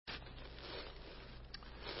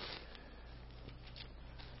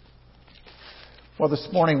Well, this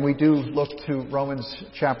morning we do look to Romans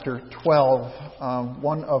chapter 12,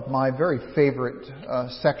 one of my very favorite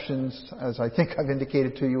sections, as I think I've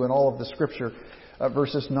indicated to you in all of the Scripture,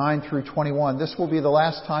 verses 9 through 21. This will be the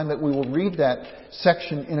last time that we will read that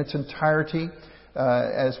section in its entirety,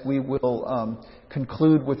 as we will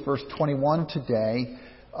conclude with verse 21 today.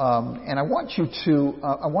 And I want you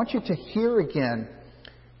to hear again,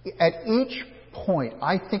 at each point,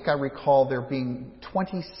 I think I recall there being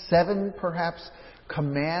 27 perhaps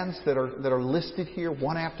commands that are listed here,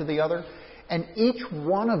 one after the other. And each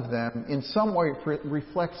one of them, in some way,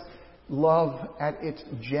 reflects love at its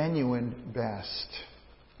genuine best.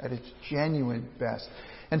 At its genuine best.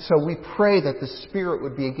 And so we pray that the Spirit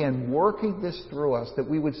would be again working this through us, that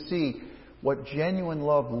we would see what genuine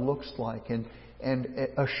love looks like and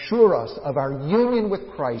assure us of our union with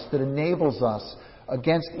Christ that enables us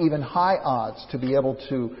against even high odds to be able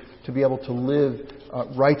to live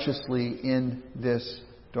righteously in this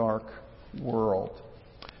dark world.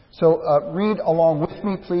 So read along with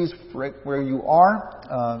me, please, where you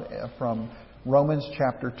are, from Romans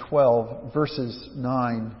chapter 12, verses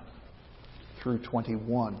 9 through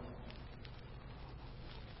 21.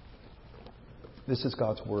 This is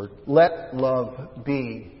God's Word. Let love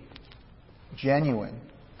be genuine.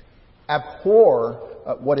 Abhor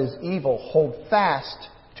what is evil. Hold fast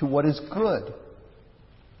to what is good.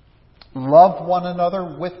 Love one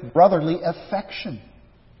another with brotherly affection.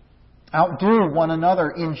 Outdo one another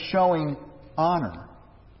in showing honor.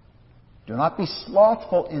 Do not be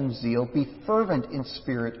slothful in zeal. Be fervent in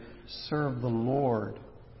spirit. Serve the Lord.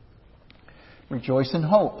 Rejoice in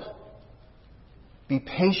hope. Be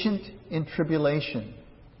patient in tribulation.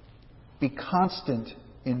 Be constant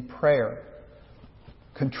in prayer.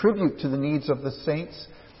 Contribute to the needs of the saints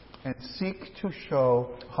and seek to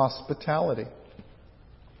show hospitality.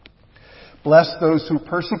 Bless those who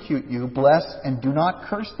persecute you. Bless and do not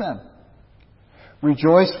curse them.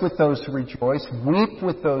 Rejoice with those who rejoice. Weep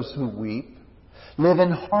with those who weep. Live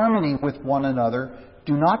in harmony with one another.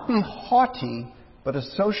 Do not be haughty, but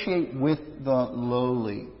associate with the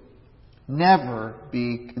lowly. Never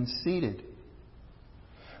be conceited.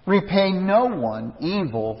 Repay no one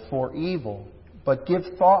evil for evil, but give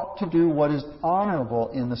thought to do what is honorable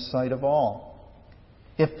in the sight of all.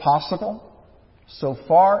 If possible, so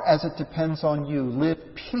far as it depends on you, live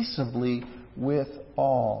peaceably with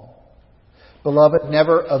all. Beloved,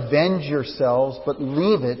 never avenge yourselves, but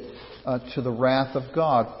leave it to the wrath of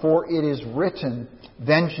God. For it is written,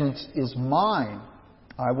 "Vengeance is mine,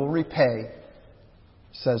 I will repay,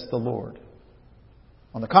 says the Lord."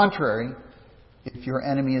 On the contrary, if your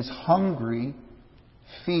enemy is hungry,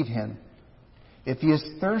 feed him. If he is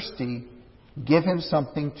thirsty, give him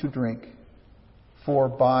something to drink. For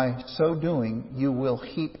by so doing, you will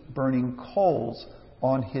heap burning coals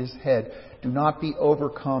on his head. Do not be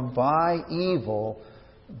overcome by evil,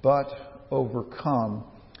 but overcome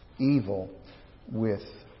evil with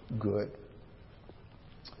good.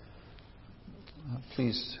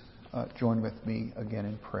 Please join with me again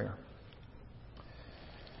in prayer.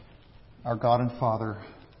 Our God and Father,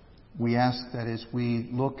 we ask that as we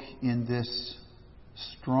look in this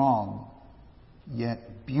strong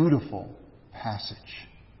yet beautiful passage,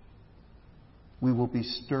 we will be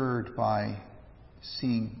stirred by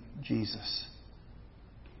seeing Jesus.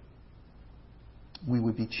 We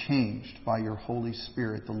would be changed by your Holy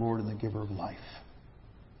Spirit, the Lord and the giver of life.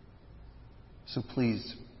 So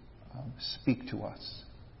please speak to us.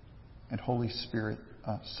 And Holy Spirit,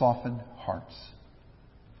 soften hearts,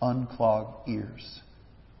 unclog ears,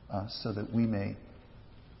 so that we may,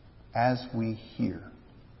 as we hear,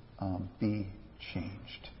 be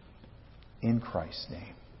changed. In Christ's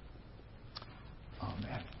name.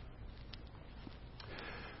 Amen.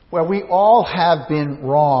 Well, we all have been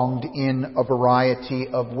wronged in a variety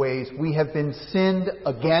of ways. We have been sinned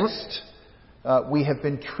against. We have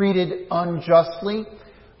been treated unjustly.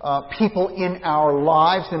 People in our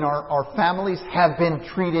lives, in our families, have been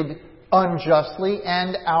treated unjustly.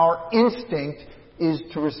 And our instinct is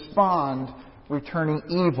to respond, returning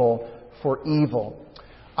evil for evil.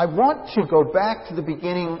 I want to go back to the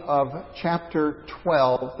beginning of chapter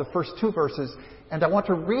 12, the first two verses, and I want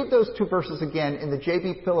to read those two verses again in the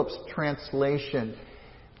J.B. Phillips translation.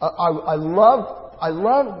 I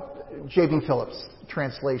love J.B. Phillips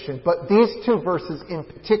translation, but these two verses in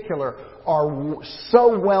particular are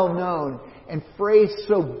so well known and phrased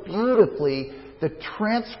so beautifully the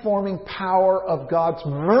transforming power of God's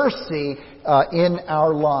mercy in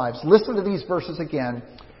our lives. Listen to these verses again.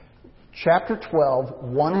 Chapter 12,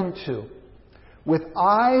 1 and 2. With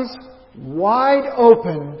eyes wide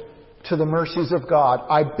open to the mercies of God.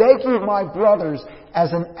 I beg you, my brothers,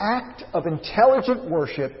 as an act of intelligent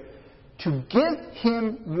worship, to give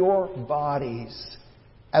Him your bodies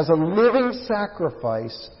as a living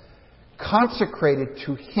sacrifice, consecrated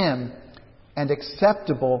to Him and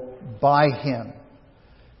acceptable by Him.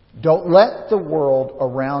 Don't let the world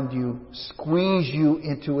around you squeeze you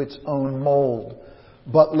into its own mold,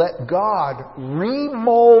 but let God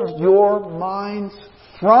remold your minds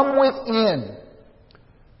from within,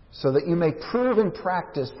 so that you may prove in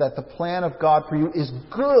practice that the plan of God for you is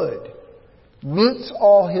good, meets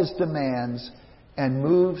all His demands, and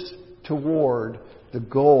moves toward the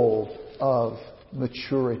goal of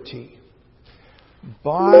maturity.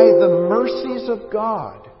 By the mercies of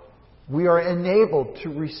God, we are enabled to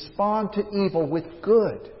respond to evil with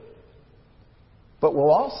good. But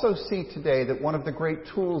we'll also see today that one of the great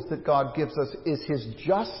tools that God gives us is His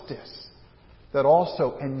justice, that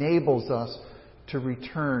also enables us to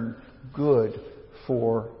return good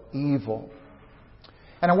for evil.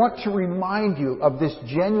 And I want to remind you of this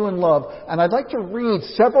genuine love. And I'd like to read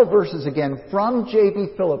several verses again from J.B.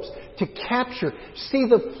 Phillips to capture, see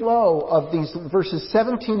the flow of these verses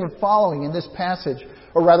 17 and following in this passage,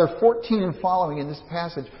 or rather 14 and following in this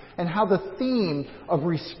passage, and how the theme of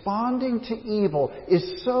responding to evil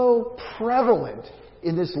is so prevalent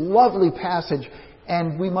in this lovely passage.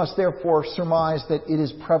 And we must therefore surmise that it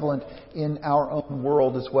is prevalent in our own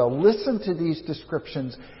world as well. Listen to these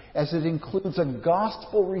descriptions as it includes a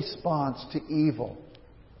gospel response to evil.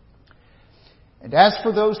 And as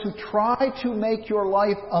for those who try to make your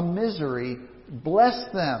life a misery,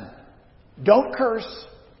 bless them. Don't curse.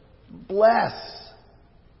 Bless.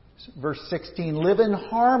 Verse 16, live in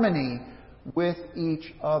harmony with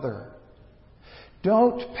each other.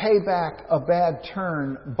 Don't pay back a bad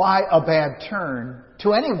turn by a bad turn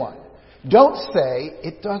to anyone. Don't say,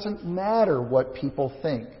 it doesn't matter what people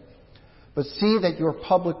think. But see that your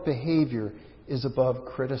public behavior is above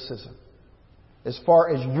criticism. As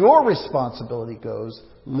far as your responsibility goes,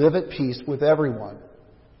 live at peace with everyone.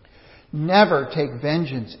 Never take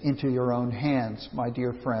vengeance into your own hands, my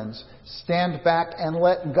dear friends. Stand back and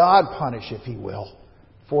let God punish if He will.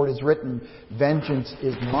 For it is written, vengeance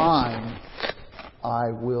is mine,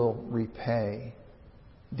 I will repay.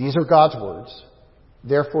 These are God's words.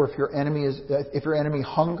 Therefore, if your enemy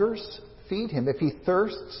hungers, feed him. If he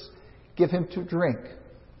thirsts, give him to drink.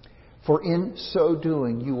 For in so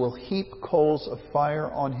doing, you will heap coals of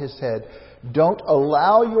fire on his head. Don't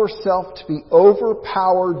allow yourself to be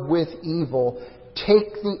overpowered with evil.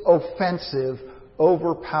 Take the offensive.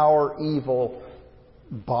 Overpower evil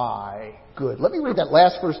by good. Let me read that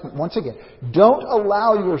last verse once again. Don't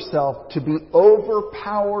allow yourself to be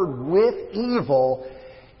overpowered with evil.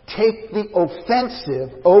 Take the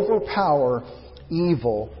offensive. Overpower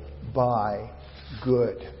evil by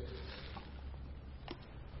good.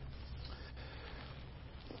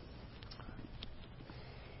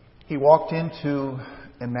 He walked into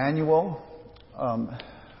Emmanuel,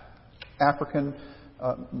 African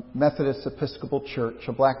Methodist Episcopal Church,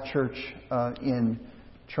 a black church in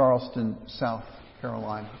Charleston, South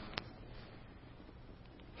Carolina.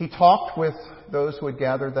 He talked with those who had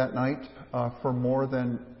gathered that night for more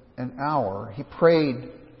than an hour. He prayed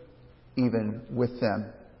even with them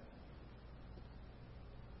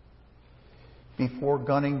before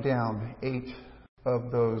gunning down 8 of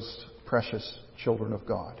those precious children of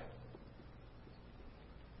God.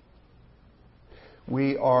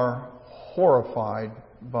 We are horrified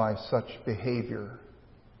by such behavior,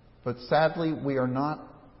 but sadly we are not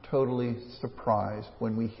totally surprised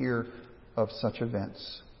when we hear of such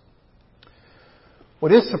events.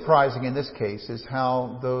 What is surprising in this case is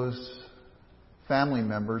how those family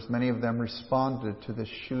members, many of them responded to the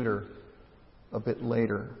shooter a bit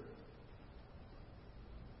later.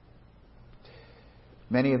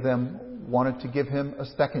 Many of them wanted to give him a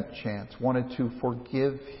second chance, wanted to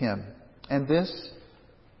forgive him. And this,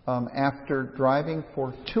 after driving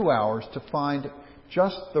for 2 hours to find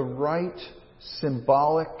just the right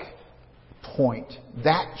symbolic point,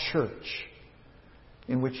 that church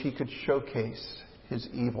in which he could showcase his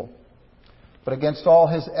evil. But against all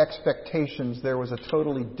his expectations, there was a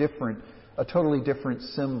totally different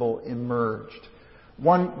symbol emerged.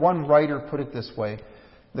 One writer put it this way: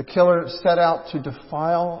 the killer set out to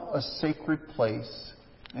defile a sacred place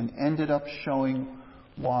and ended up showing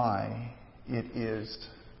why it is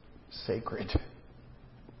sacred.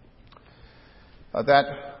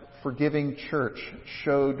 That forgiving church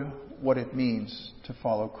showed what it means to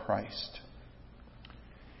follow Christ.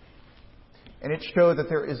 And it showed that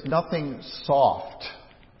there is nothing soft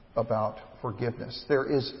about forgiveness. There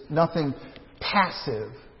is nothing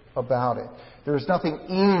passive about it. There is nothing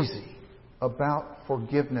easy about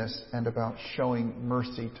forgiveness and about showing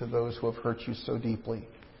mercy to those who have hurt you so deeply.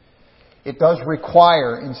 It does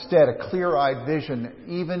require, instead, a clear-eyed vision,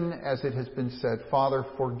 even as it has been said, Father,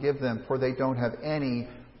 forgive them, for they don't have any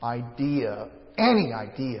idea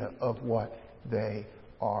of what they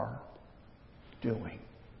are doing.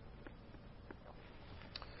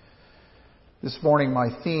 This morning, my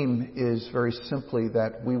theme is very simply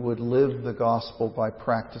that we would live the gospel by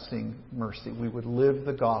practicing mercy. We would live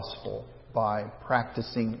the gospel by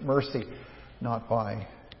practicing mercy, not by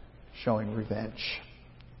showing revenge.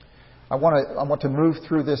 I want to move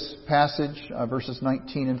through this passage, verses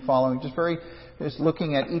 19 and following, just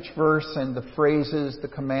looking at each verse and the phrases, the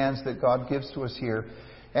commands that God gives to us here.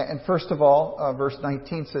 And first of all, verse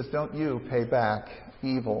 19 says, "Don't you pay back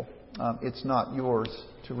evil. It's not yours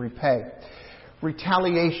to repay."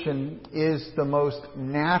 Retaliation is the most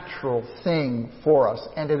natural thing for us,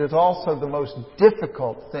 and it is also the most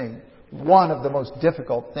difficult thing, one of the most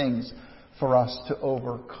difficult things for us to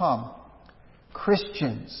overcome.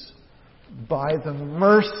 Christians, by the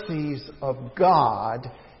mercies of God,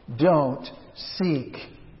 don't seek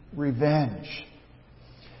revenge.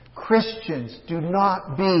 Christians, do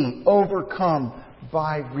not be overcome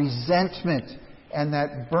by resentment and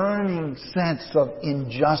that burning sense of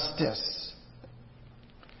injustice.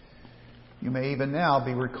 You may even now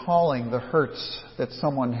be recalling the hurts that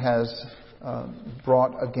someone has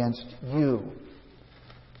brought against you.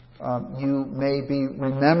 You may be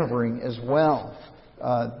remembering as well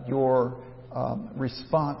your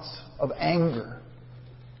response of anger,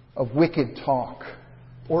 of wicked talk,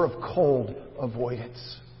 or of cold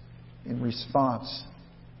avoidance in response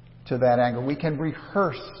to that anger. We can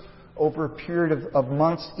rehearse over a period of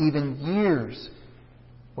months, even years,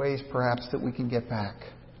 ways perhaps that we can get back.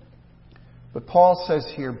 But Paul says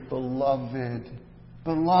here, beloved,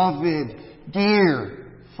 dear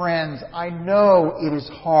friends, I know it is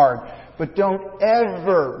hard, but don't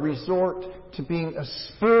ever resort to being a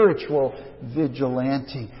spiritual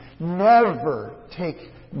vigilante. Never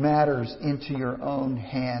take matters into your own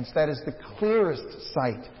hands. That is the clearest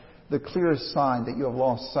sign that you have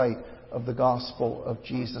lost sight of the gospel of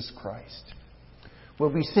Jesus Christ. We'll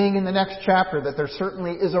be seeing in the next chapter that there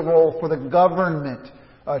certainly is a role for the government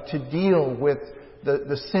to deal with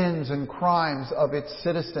the sins and crimes of its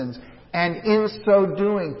citizens, and in so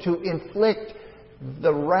doing to inflict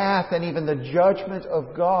the wrath and even the judgment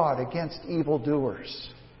of God against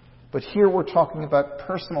evildoers. But here we're talking about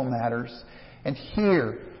personal matters, and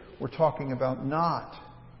here we're talking about not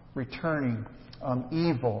returning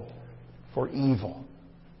evil for evil.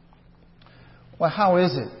 Well, how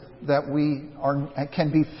is it that we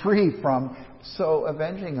can be free from so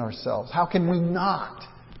avenging ourselves? How can we not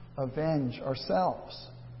avenge ourselves?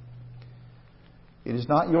 It is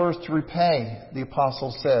not yours to repay, the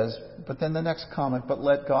apostle says, but then the next comment, but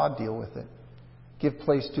let God deal with it. Give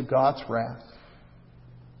place to God's wrath.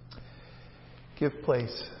 Give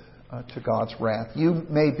place to God's wrath. You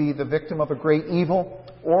may be the victim of a great evil,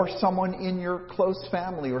 or someone in your close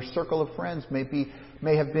family or circle of friends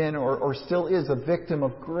may have been or still is a victim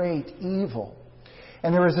of great evil.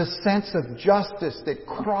 And there is a sense of justice that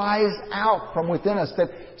cries out from within us that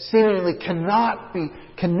seemingly cannot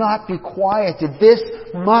be quieted. This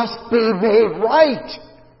must be made right.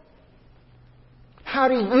 How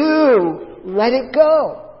do you let it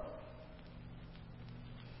go?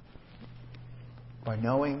 By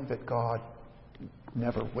knowing that God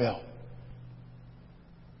never will.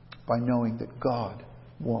 By knowing that God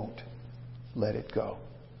won't let it go.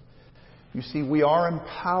 You see, we are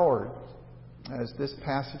empowered. As this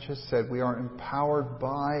passage has said, we are empowered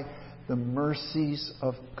by the mercies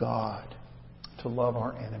of God to love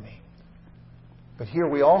our enemy. But here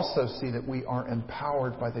we also see that we are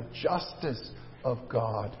empowered by the justice of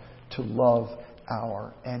God to love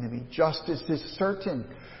our enemy. Justice is certain.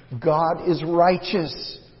 God is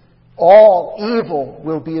righteous. All evil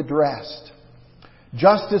will be addressed.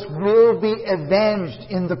 Justice will be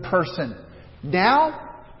avenged in the person.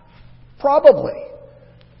 Now? Probably.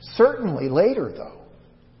 Certainly later, though.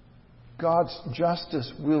 God's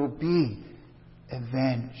justice will be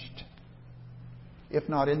avenged. If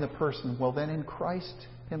not in the person, well then in Christ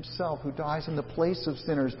Himself, who dies in the place of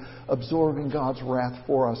sinners, absorbing God's wrath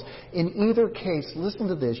for us. In either case, listen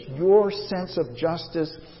to this, your sense of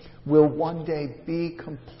justice will one day be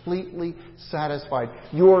completely satisfied.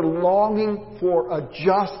 Your longing for a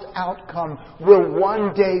just outcome will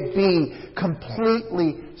one day be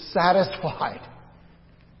completely satisfied.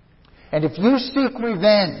 And if you seek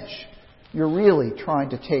revenge, you're really trying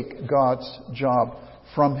to take God's job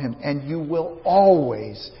from Him. And you will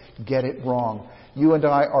always get it wrong. You and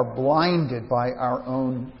I are blinded by our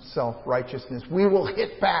own self-righteousness. We will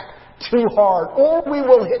hit back too hard, or we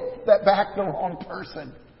will hit back the wrong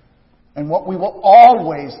person. And what we will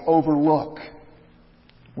always overlook,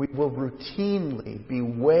 we will routinely be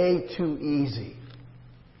way too easy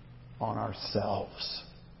on ourselves.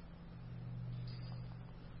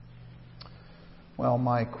 Well,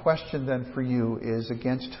 my question then for you is,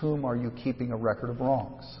 against whom are you keeping a record of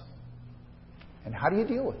wrongs? And how do you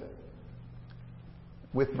deal with it?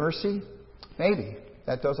 With mercy? Maybe.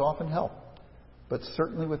 That does often help. But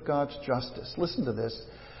certainly with God's justice. Listen to this.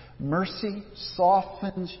 Mercy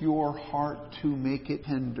softens your heart to make it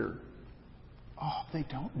tender. Oh, they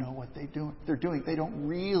don't know what they're doing. They don't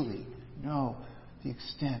really know the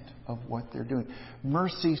extent of what they're doing.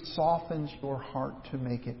 Mercy softens your heart to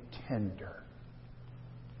make it tender.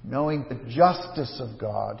 Knowing the justice of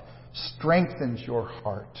God strengthens your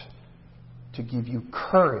heart to give you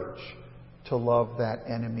courage to love that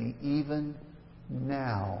enemy even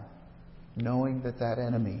now, knowing that that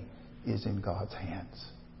enemy is in God's hands.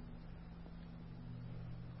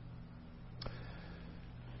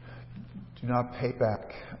 Do not pay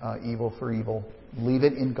back evil for evil. Leave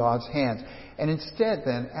it in God's hands. And instead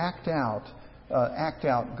then, act out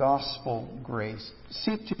gospel grace.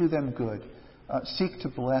 Seek to do them good. Seek to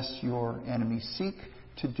bless your enemies. Seek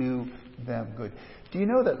to do them good. Do you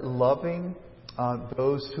know that loving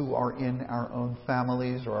those who are in our own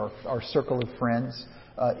families or our circle of friends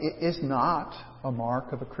is not a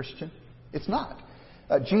mark of a Christian? It's not.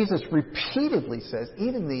 Jesus repeatedly says,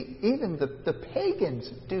 even the pagans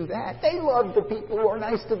do that. They love the people who are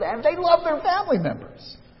nice to them. They love their family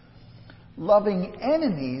members. Loving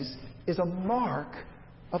enemies is a mark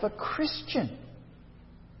of a Christian.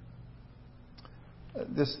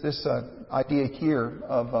 This idea here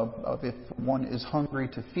of if one is hungry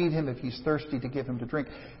to feed him, if he's thirsty to give him to drink,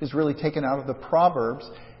 is really taken out of the Proverbs.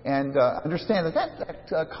 And understand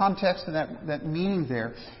that context and that meaning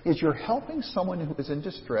there is you're helping someone who is in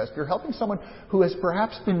distress. You're helping someone who has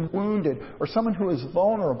perhaps been wounded or someone who is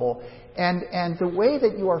vulnerable. And the way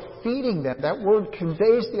that you are feeding them, that word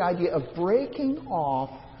conveys the idea of breaking off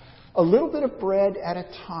a little bit of bread at a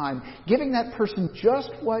time, giving that person just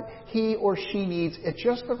what he or she needs at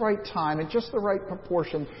just the right time, at just the right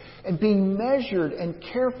proportion, and being measured and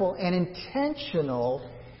careful and intentional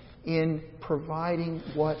in providing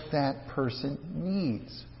what that person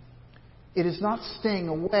needs. It is not staying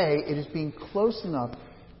away, it is being close enough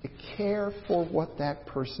to care for what that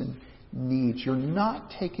person needs. You're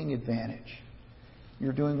not taking advantage.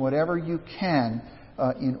 You're doing whatever you can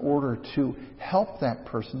in order to help that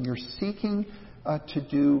person. You're seeking to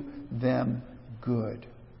do them good.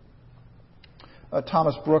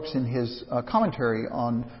 Thomas Brooks, in his commentary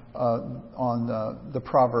on the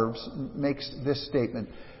Proverbs, makes this statement: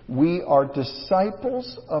 "We are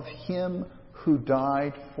disciples of Him who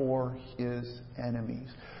died for His enemies."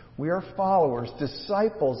 We are followers,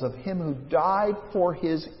 disciples of Him who died for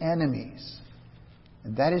His enemies.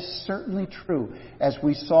 And that is certainly true, as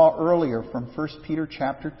we saw earlier from 1 Peter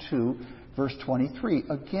chapter 2, verse 23.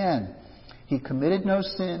 Again, He committed no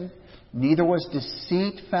sin, neither was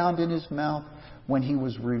deceit found in His mouth. When He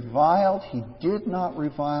was reviled, He did not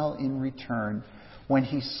revile in return. When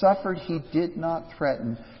He suffered, He did not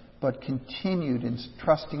threaten, but continued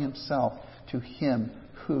entrusting Himself to Him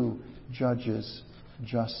who judges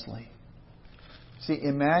justly. See,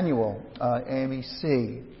 Emmanuel,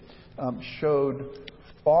 AMEC, showed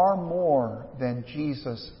far more than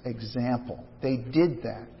Jesus' example. They did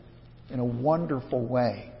that in a wonderful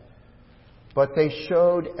way. But they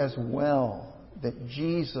showed as well that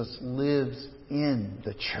Jesus lives in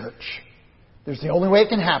the church. There's the only way it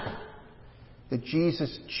can happen. That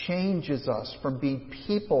Jesus changes us from being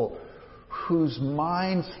people whose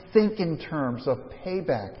minds think in terms of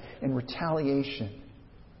payback and retaliation.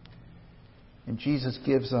 And Jesus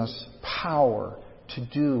gives us power to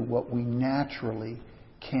do what we naturally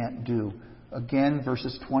can't do. Again, verse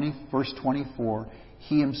 24,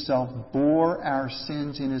 He Himself bore our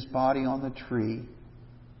sins in His body on the tree.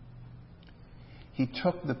 He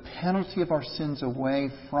took the penalty of our sins away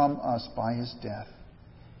from us by His death.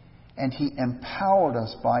 And He empowered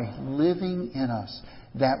us by living in us,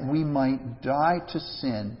 that we might die to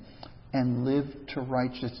sin and live to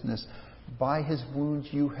righteousness. By His wounds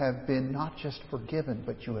you have been not just forgiven,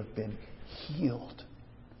 but you have been healed.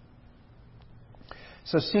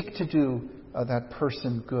 So seek to do that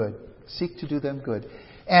person good. Seek to do them good.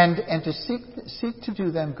 And to seek to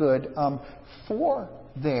do them good for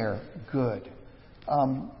their good.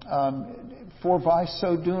 For by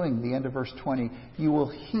so doing, the end of verse 20, you will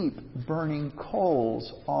heap burning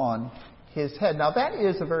coals on his head. Now that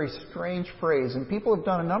is a very strange phrase, and people have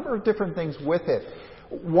done a number of different things with it.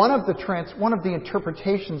 One of the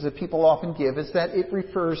interpretations that people often give is that it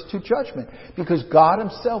refers to judgment, because God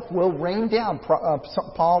Himself will rain down.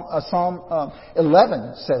 Psalm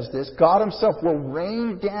 11 says this: God Himself will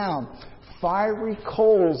rain down fiery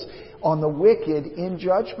coals on the wicked in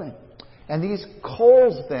judgment. And these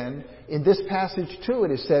coals then, in this passage too,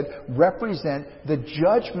 it is said, represent the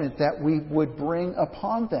judgment that we would bring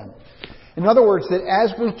upon them. In other words, that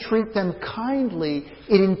as we treat them kindly,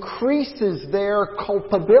 it increases their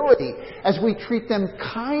culpability. As we treat them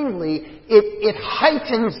kindly, it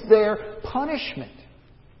heightens their punishment.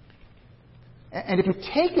 And if you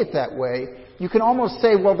take it that way, you can almost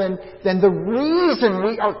say, well, then the reason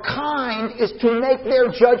we are kind is to make their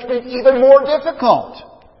judgment even more difficult.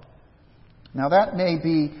 Now that may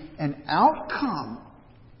be an outcome,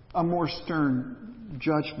 a more stern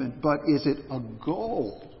judgment, but is it a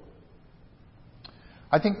goal?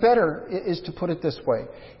 I think better is to put it this way,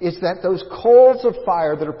 is that those coals of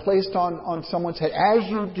fire that are placed on someone's head, as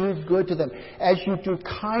you do good to them, as you do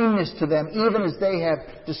kindness to them, even as they have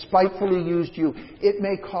despitefully used you, it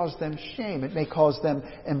may cause them shame, it may cause them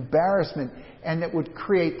embarrassment, and it would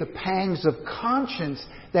create the pangs of conscience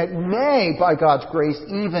that may, by God's grace,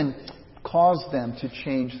 even cause them to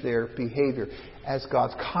change their behavior, as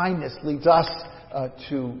God's kindness leads us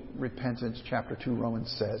to repentance. Chapter 2,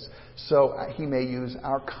 Romans says. So He may use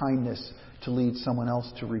our kindness to lead someone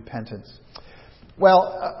else to repentance.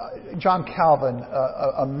 Well, John Calvin,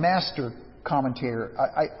 a master commentator,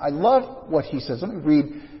 I love what he says. Let me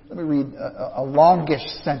read a longish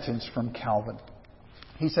sentence from Calvin.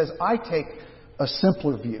 He says, I take a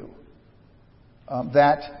simpler view,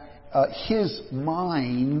 that his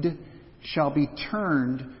mind shall be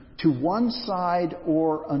turned to one side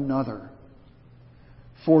or another.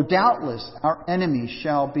 For doubtless our enemy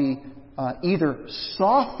shall be either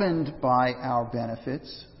softened by our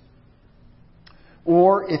benefits,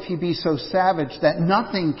 or if he be so savage that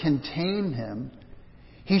nothing can tame him,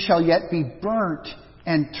 he shall yet be burnt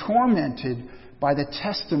and tormented by the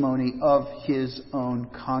testimony of his own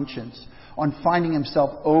conscience, on finding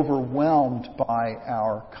himself overwhelmed by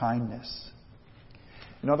our kindness.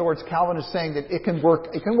 In other words, Calvin is saying that it can work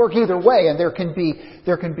either way, and there can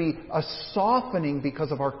be a softening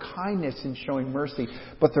because of our kindness in showing mercy,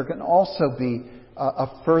 but there can also be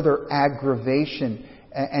a further aggravation,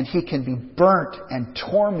 and he can be burnt and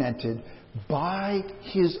tormented by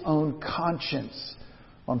his own conscience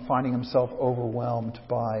on finding himself overwhelmed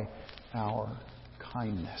by our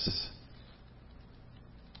kindness.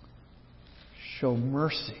 Show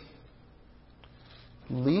mercy.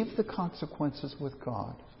 Leave the consequences with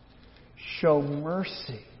God. Show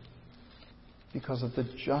mercy because of the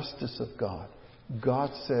justice of God.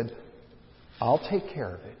 God said, I'll take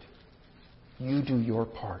care of it. You do your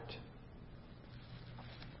part.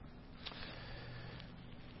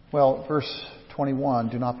 Well, verse 21,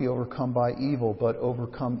 do not be overcome by evil, but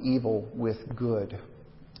overcome evil with good.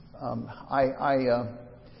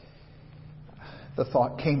 The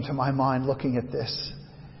thought came to my mind looking at this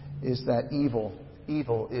is that evil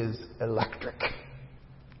is electric.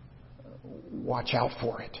 Watch out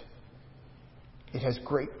for it. It has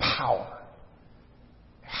great power.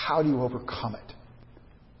 How do you overcome it?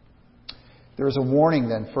 There is a warning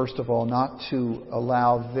then, first of all, not to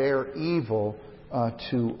allow their evil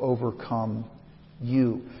to overcome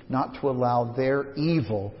you. Not to allow their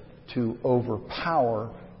evil to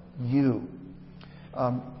overpower you.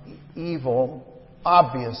 Evil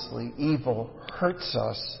hurts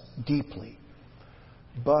us deeply.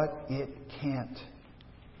 But it can't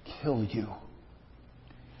kill you.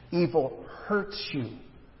 Evil hurts you,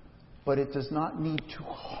 but it does not need to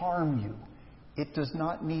harm you. It does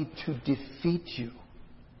not need to defeat you.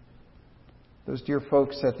 Those dear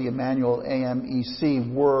folks at the Emmanuel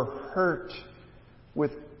AMEC were hurt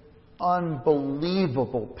with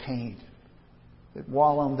unbelievable pain that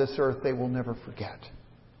while on this earth they will never forget.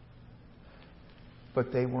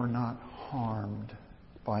 But they were not harmed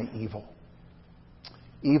by evil.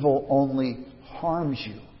 Evil only harms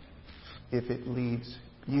you if it leads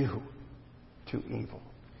you to evil.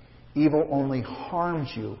 Evil only harms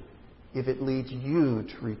you if it leads you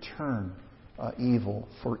to return evil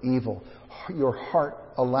for evil. Your heart,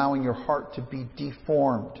 allowing your heart to be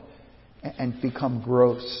deformed and become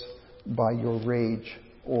gross by your rage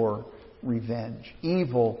or revenge.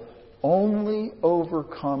 Evil only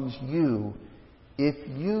overcomes you if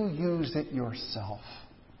you use it yourself.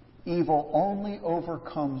 Evil only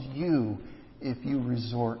overcomes you if you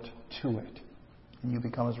resort to it. And you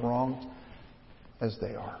become as wrong as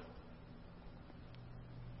they are.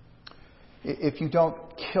 If you don't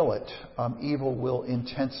kill it, evil will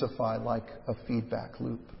intensify like a feedback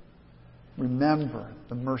loop. Remember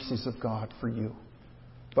the mercies of God for you.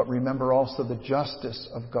 But remember also the justice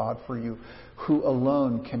of God for you, who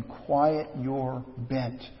alone can quiet your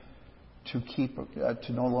bent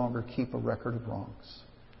to no longer keep a record of wrongs.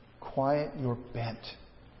 Quiet your bent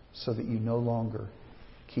so that you no longer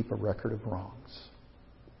keep a record of wrongs.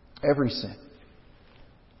 Every sin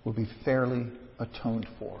will be fairly atoned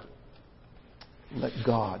for. Let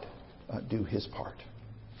God do His part.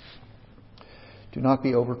 Do not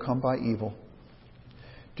be overcome by evil.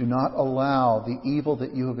 Do not allow the evil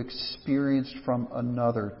that you have experienced from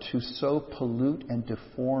another to so pollute and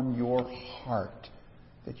deform your heart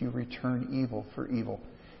that you return evil for evil.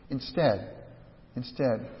 Instead,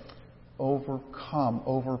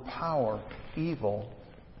 overpower evil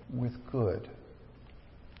with good.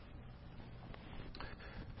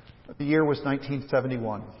 The year was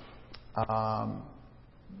 1971.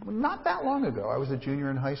 Not that long ago. I was a junior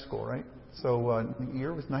in high school, right? So the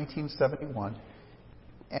year was 1971.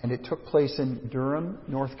 And it took place in Durham,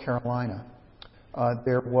 North Carolina.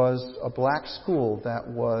 There was a black school that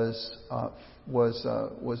was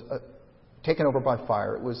taken over by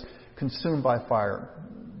fire. It was consumed by fire.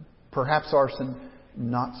 Perhaps arson,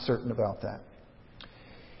 not certain about that.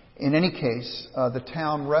 In any case, the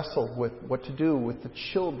town wrestled with what to do with the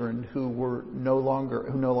children who no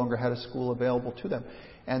longer had a school available to them.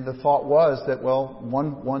 And the thought was that,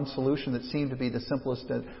 one solution that seemed to be the simplest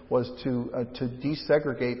was to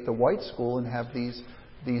desegregate the white school and have these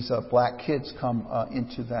black kids come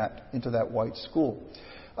into that white school.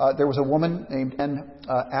 There was a woman named Ann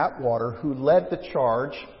Atwater who led the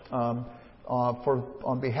charge on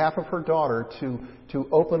behalf of her daughter to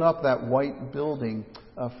open up that white building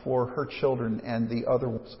for her children and the other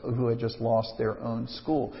ones who had just lost their own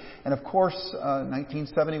school. And of course,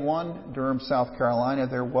 1971, Durham, South Carolina,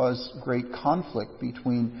 there was great conflict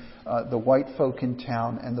between the white folk in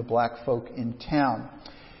town and the black folk in town.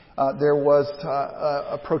 There was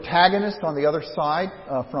a protagonist on the other side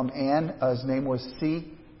from Anne. His name was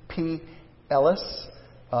C.P. Ellis.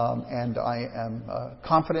 And I am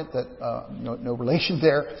confident that no relation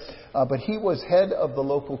there. But he was head of the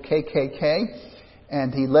local KKK,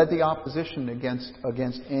 and he led the opposition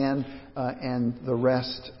against Anne and the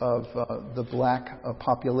rest of the black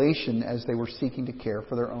population as they were seeking to care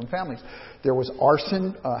for their own families. There was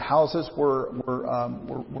arson. Houses were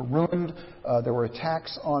ruined. There were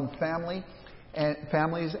attacks on families,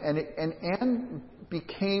 and Anne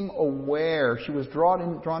became aware. She was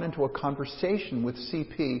drawn into a conversation with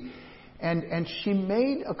CP, and she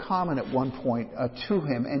made a comment at one point to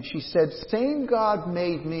him, and she said, "Same God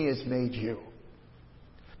made me as made you.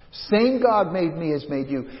 Same God made me as made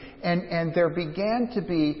you." And there began to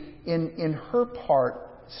be in her part,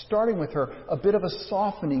 starting with her, a bit of a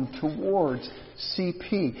softening towards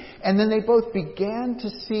CP, and then they both began to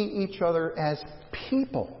see each other as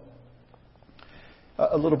people.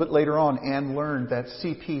 A little bit later on, Anne learned that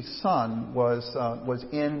CP's son was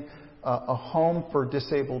in a home for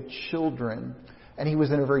disabled children, and he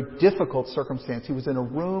was in a very difficult circumstance. He was in a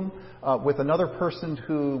room with another person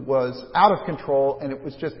who was out of control, and it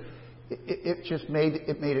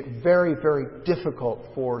made it very, very difficult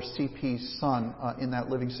for CP's son in that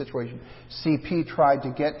living situation. CP tried to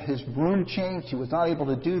get his room changed. He was not able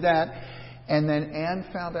to do that, and then Anne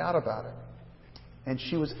found out about it. And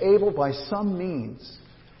she was able, by some means,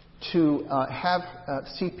 to have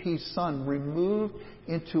CP's son removed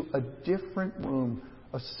into a different room,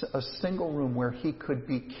 a single room where he could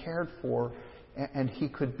be cared for and he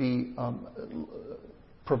could be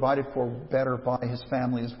provided for better by his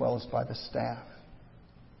family as well as by the staff.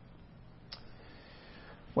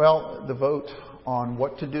 Well, the vote on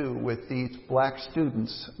what to do with these black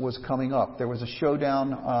students was coming up. There was a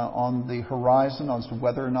showdown on the horizon as to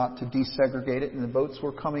whether or not to desegregate it, and the votes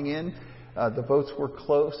were coming in. The votes were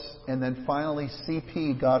close, and then finally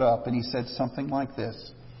CP got up and he said something like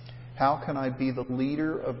this: "How can I be the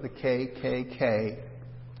leader of the KKK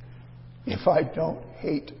if I don't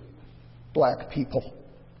hate black people?"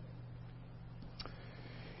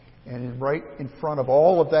 And right in front of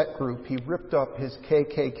all of that group, he ripped up his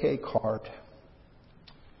KKK card.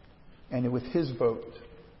 And with his vote,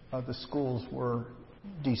 the schools were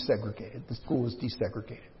desegregated. The school was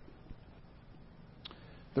desegregated.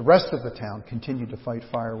 The rest of the town continued to fight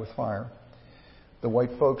fire with fire. The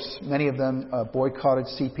white folks, many of them boycotted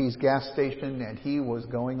CP's gas station, and he was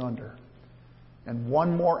going under. And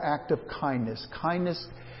one more act of kindness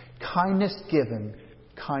given,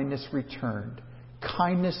 kindness returned.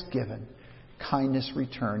 Kindness given, kindness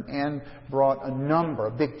returned. And brought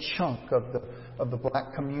a big chunk of the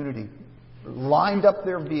black community lined up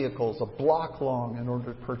their vehicles a block long in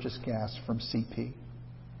order to purchase gas from CP.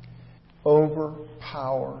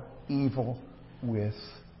 Overpower evil with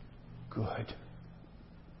good.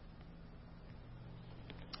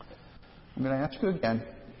 I'm going to ask you again,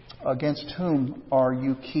 against whom are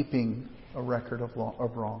you keeping a record of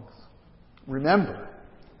wrongs? Remember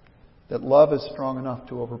that love is strong enough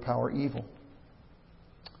to overpower evil.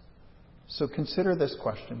 So consider these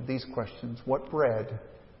questions. What bread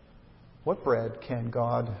can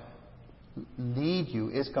God lead you?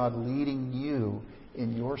 Is God leading you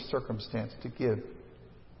in your circumstance to give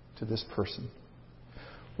to this person?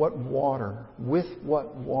 With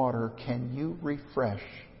what water can you refresh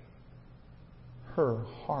her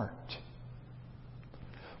heart?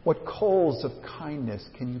 What coals of kindness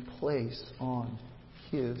can you place on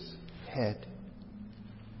his head?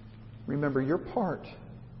 Remember, your part,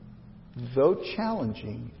 though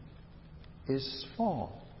challenging, is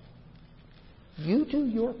small. You do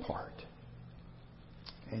your part,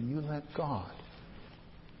 and you let God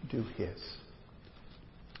do his.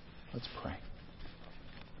 Let's pray.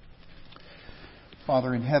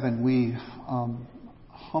 Father in heaven, we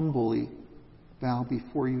humbly bow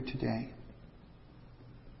before you today.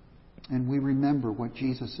 And we remember what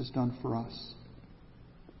Jesus has done for us.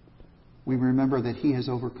 We remember that he has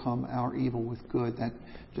overcome our evil with good, that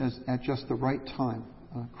at just the right time,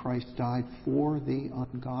 Christ died for the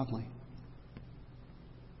ungodly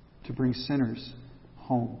to bring sinners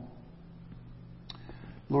home.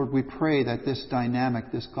 Lord, we pray that this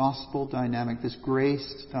dynamic, this gospel dynamic, this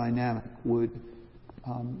grace dynamic would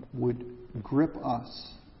grip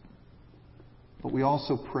us. But we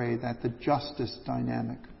also pray that the justice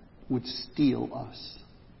dynamic would steel us,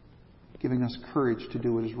 giving us courage to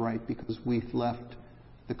do what is right because we've left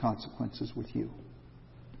the consequences with you.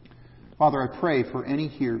 Father, I pray for any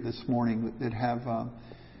here this morning that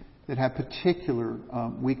have particular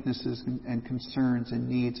weaknesses and concerns and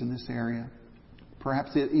needs in this area.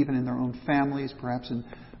 Perhaps even in their own families, perhaps in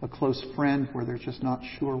a close friend where they're just not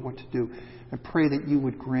sure what to do. I pray that you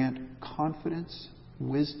would grant confidence,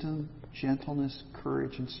 wisdom, gentleness,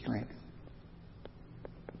 courage, and strength.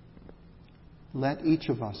 Let each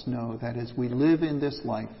of us know that as we live in this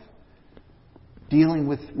life, dealing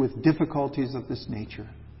with difficulties of this nature,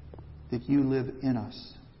 that you live in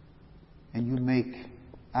us and you make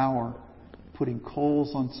our putting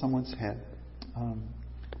coals on someone's head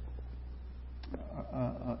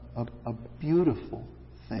a beautiful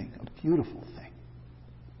thing, a beautiful thing.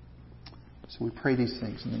 So we pray these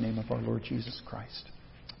things in the name of our Lord Jesus Christ.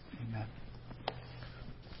 Amen.